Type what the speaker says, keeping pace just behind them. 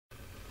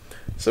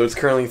So it's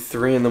currently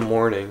 3 in the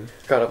morning.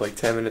 Got up like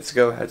 10 minutes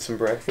ago, had some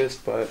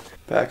breakfast, but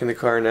back in the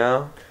car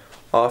now.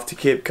 Off to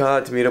Cape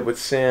Cod to meet up with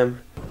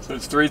Sam. So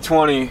it's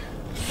 3:20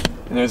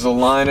 and there's a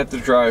line at the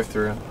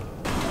drive-thru.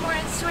 Good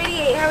morning,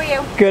 sweetie. How are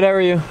you? Good, how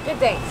are you? Good,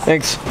 thanks.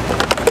 Thanks.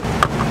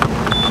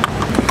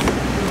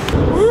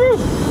 Woo!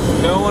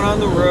 No one on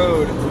the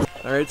road.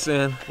 Alright,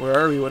 Sam, where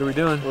are we? What are we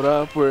doing? What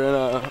up? We're in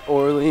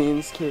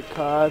Orleans, Cape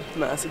Cod,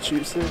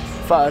 Massachusetts.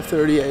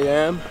 5:30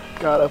 a.m.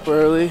 Got up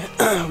early.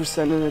 We're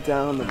sending it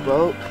down on the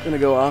boat. Gonna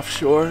go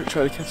offshore,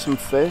 try to catch some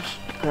fish.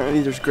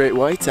 Apparently there's great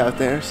whites out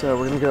there, so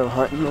we're gonna go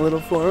hunting a little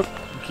for them.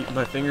 I'm keeping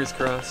my fingers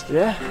crossed.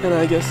 Yeah, and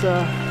I guess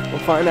we'll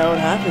find out what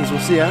happens. We'll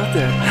see you out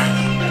there.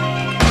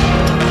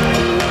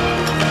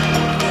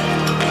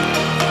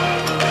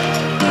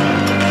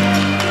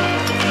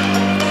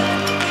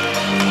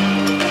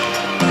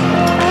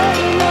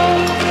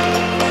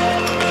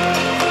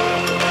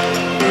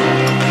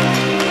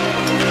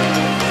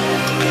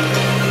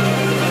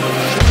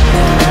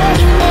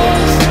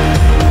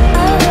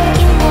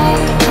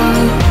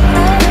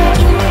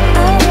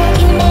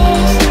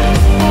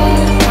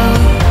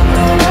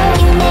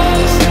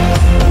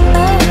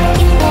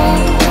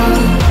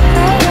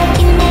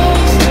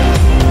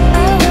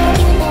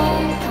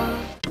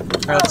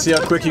 Alright, let's see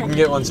how quick you can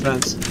get one,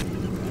 Spence.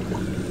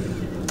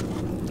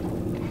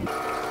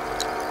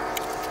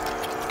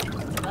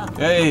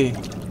 Hey,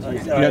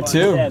 you got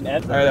 2. Alright,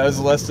 that was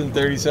less than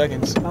 30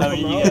 seconds.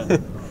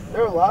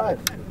 They're alive.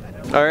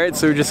 Alright,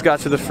 so we just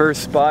got to the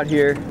first spot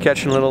here,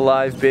 catching a little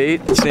live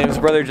bait. Sam's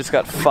brother just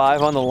got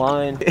 5 on the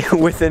line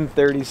within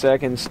 30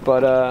 seconds,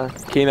 but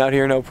came out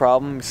here no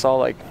problem. We saw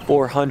like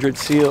 400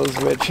 seals,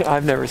 which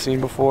I've never seen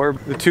before.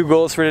 The 2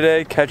 goals for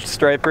today, catch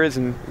stripers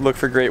and look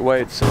for great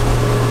whites.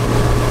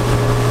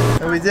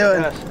 What are we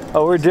doing?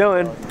 Oh, we're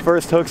doing.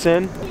 First hook's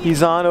in.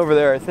 He's on over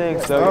there, I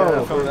think.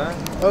 So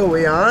Oh,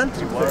 we on?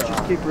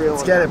 Just keep reeling.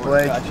 Let's get it,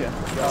 Blake.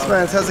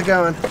 Spence, how's it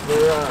going?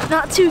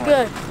 Not too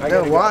good.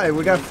 No, why?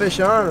 We got fish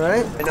on,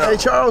 right? Hey,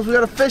 Charles, we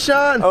got a fish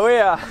on. Oh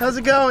yeah. How's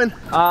it going?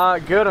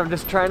 Good. I'm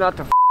just trying not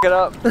to f it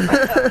up. Look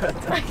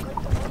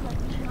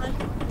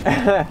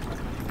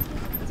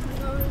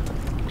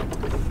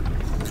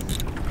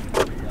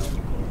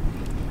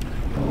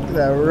at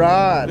that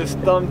rod. This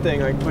thumb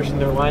thing, like pushing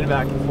their line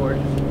back and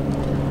forth.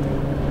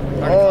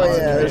 Oh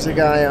yeah, there's a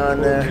guy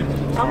on there.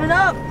 Coming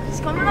up. He's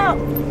coming up.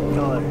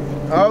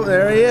 Oh,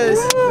 there he is.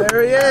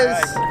 There he is.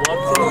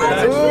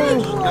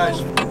 Ooh.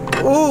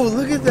 Ooh,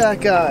 look at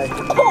that guy.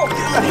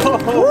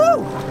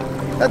 Woo!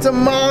 That's a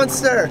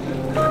monster.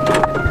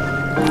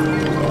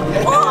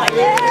 Oh,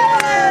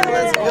 yeah!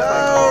 Let's go.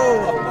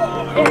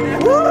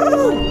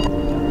 Woo!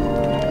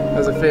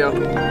 How's it feel?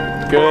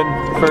 Good.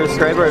 First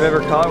striper I've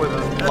ever caught with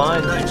a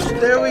line.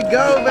 There we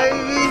go,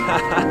 baby.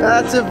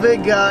 That's a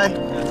big guy.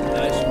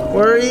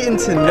 We're eating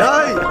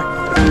tonight.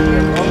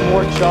 One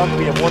more chunk.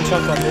 We have 1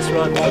 chunk on this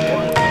run.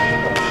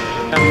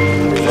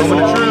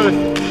 Moment of truth.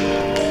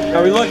 How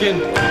are we looking?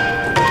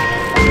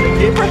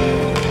 Keeper?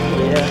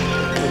 Yeah.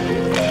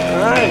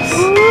 Nice.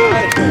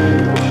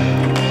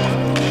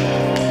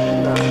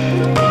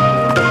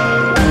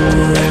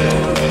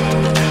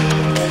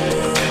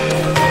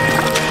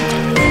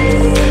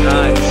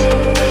 Nice.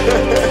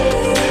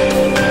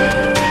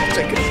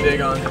 Check it big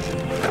on.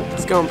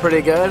 It's going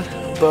pretty good.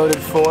 Boated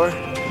 4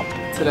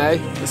 today,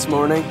 this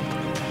morning.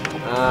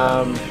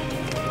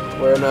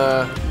 We're in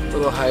a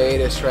little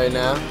hiatus right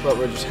now, but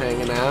we're just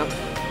hanging out.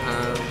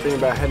 Thinking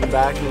about heading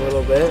back in a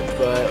little bit,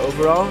 but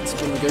overall, it's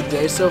been a good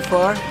day so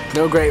far.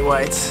 No great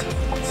whites,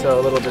 so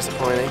a little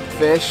disappointing.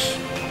 Fish,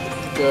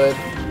 good,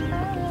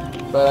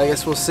 but I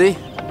guess we'll see.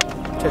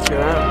 Catch you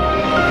around.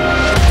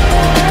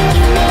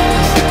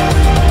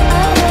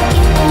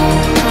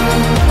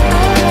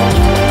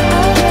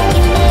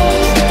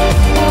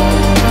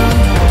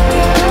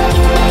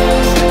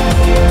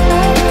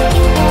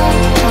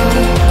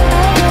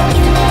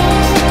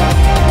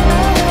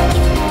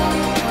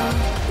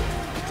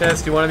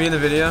 Tess, do you want to be in the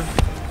video?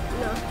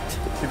 No.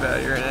 Too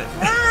bad you're in it.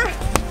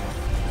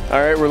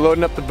 Alright, we're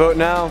loading up the boat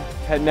now,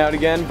 heading out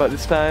again, but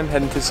this time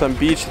heading to some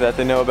beach that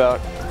they know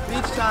about.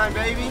 Beach time,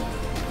 baby.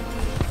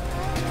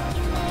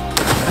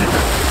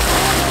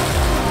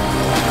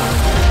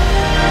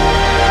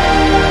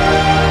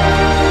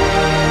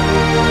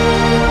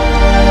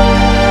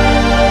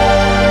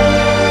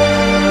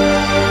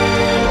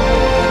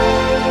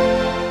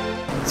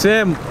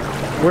 Sam,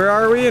 where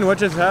are we and what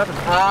just happened?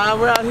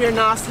 We're out here in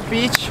Nauset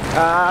Beach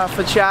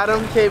for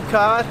Chatham, Cape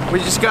Cod. We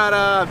just got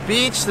a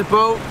beach, the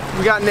boat.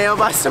 We got nailed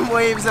by some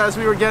waves as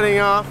we were getting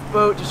off.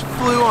 Boat just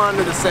flew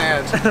onto the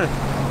sand.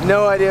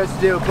 No idea what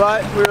to do,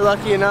 but we were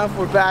lucky enough.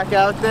 We're back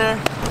out there.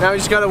 Now we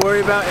just got to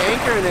worry about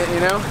anchoring it, you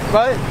know?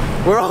 But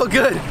we're all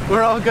good.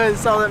 We're all good.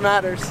 It's all that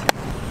matters.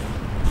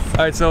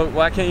 Alright, so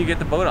why can't you get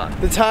the boat on?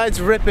 The tide's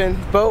ripping.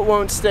 Boat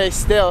won't stay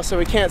still, so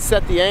we can't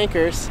set the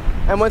anchors.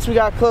 And once we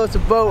got close, the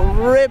boat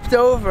ripped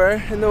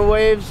over and the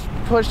waves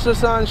pushed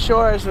us on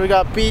shore, so we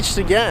got beached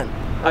again.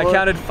 I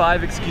counted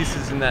 5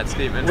 excuses in that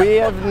statement. We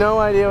have no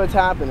idea what's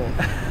happening.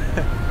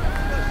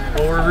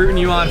 Well, we're rooting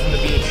you on from the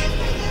beach.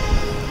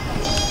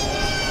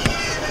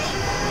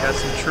 Got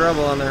some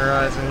trouble on the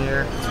horizon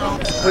here.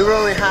 We were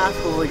only half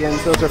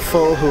hooligans, those are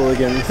full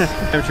hooligans.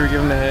 Should we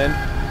give them a hand?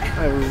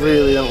 I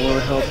really don't want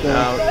to help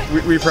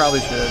them. We probably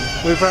should.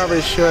 We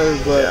probably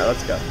should, but... Yeah,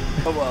 let's go.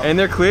 Oh well. And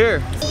they're clear.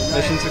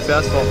 Mission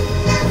successful.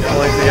 I'd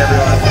like to see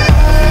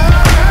everyone.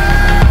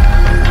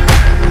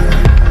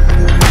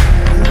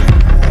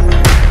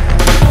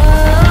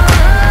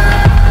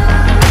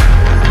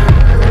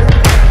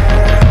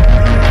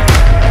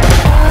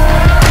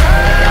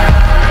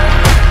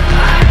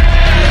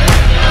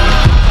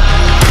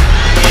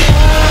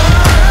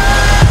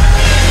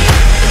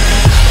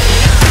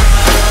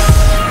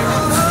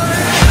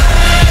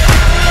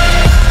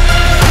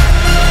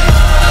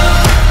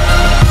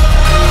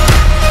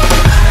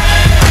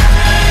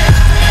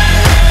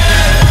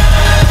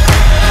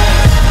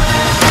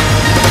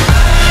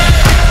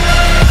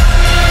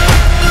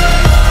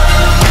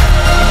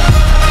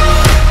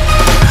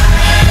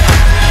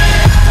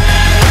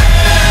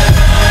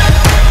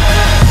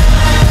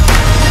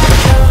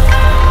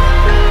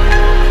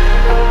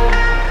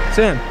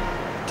 Sam,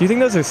 do you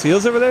think those are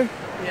seals over there?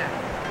 Yeah.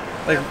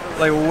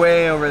 Like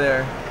way over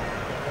there.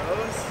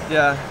 Those?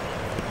 Yeah.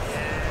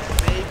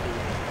 Yeah, maybe.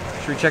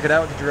 Should we check it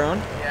out with the drone?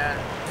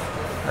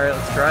 Yeah. All right,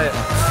 let's try it.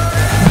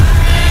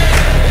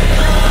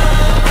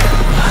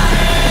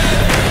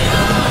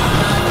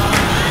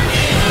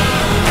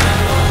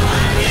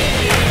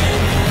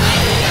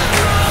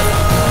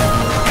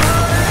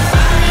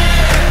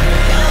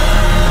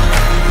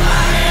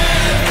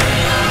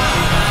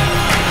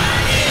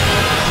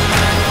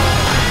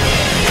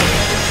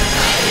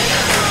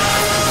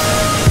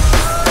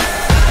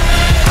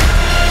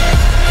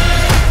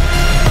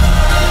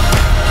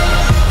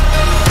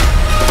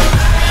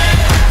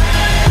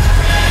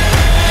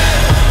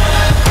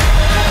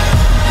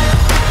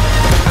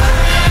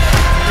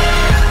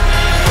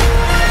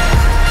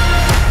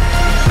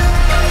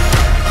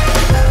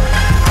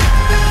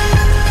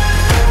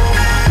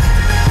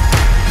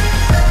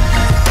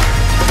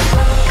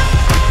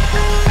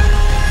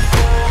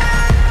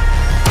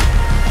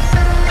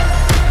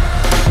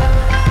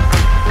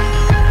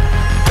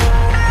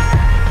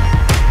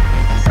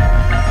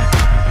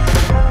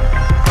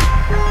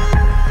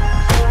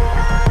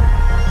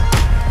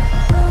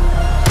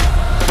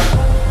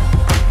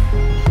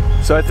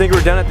 So I think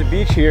we're done at the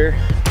beach here,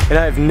 and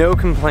I have no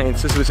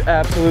complaints. This was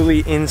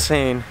absolutely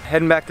insane.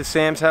 Heading back to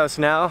Sam's house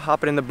now,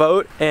 hopping in the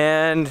boat,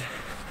 and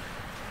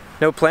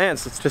no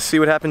plans. Let's just see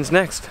what happens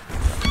next.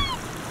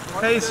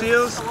 Hey,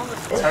 seals.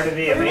 It's hard to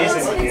be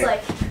amazing when you're.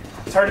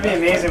 It's hard to be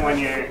amazing when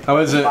you're. How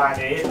is it?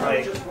 5'8",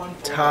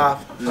 like.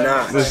 Top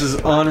notch. This is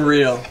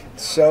unreal.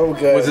 So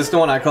good. Was this the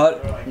one I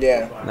caught?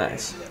 Yeah.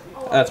 Nice.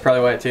 That's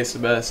probably why it tastes the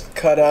best.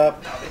 Cut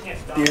up,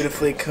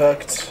 beautifully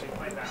cooked,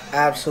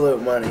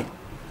 absolute money.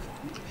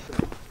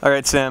 All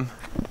right, Sam.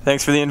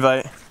 Thanks for the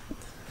invite.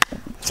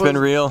 It's been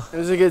real. It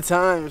was a good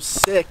time. It was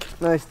sick.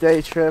 Nice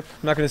day trip.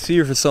 I'm not gonna see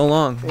you for so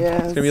long. Yeah.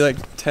 It's gonna be like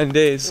 10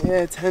 days.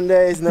 Yeah, 10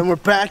 days, and then we're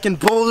back in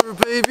Boulder,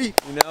 baby.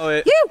 You know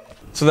it. Woo!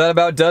 So that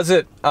about does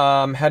it.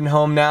 Heading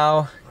home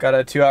now. Got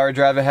a 2-hour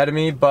drive ahead of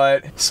me,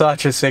 but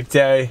such a sick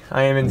day.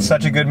 I am in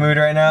such a good mood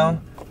right now.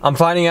 I'm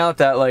finding out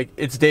that like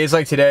it's days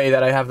like today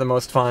that I have the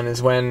most fun,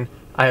 is when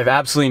I have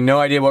absolutely no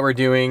idea what we're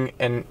doing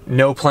and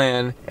no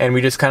plan, and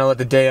we just kind of let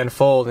the day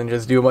unfold and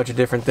just do a bunch of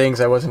different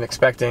things I wasn't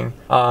expecting.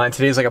 And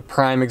today's like a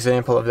prime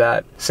example of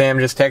that. Sam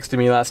just texted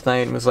me last night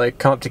and was like,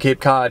 come up to Cape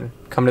Cod,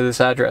 come to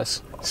this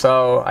address.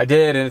 So I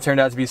did, and it turned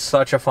out to be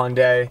such a fun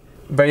day.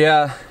 But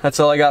yeah, that's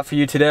all I got for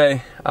you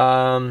today.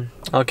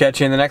 I'll catch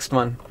you in the next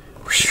one.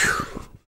 Whew.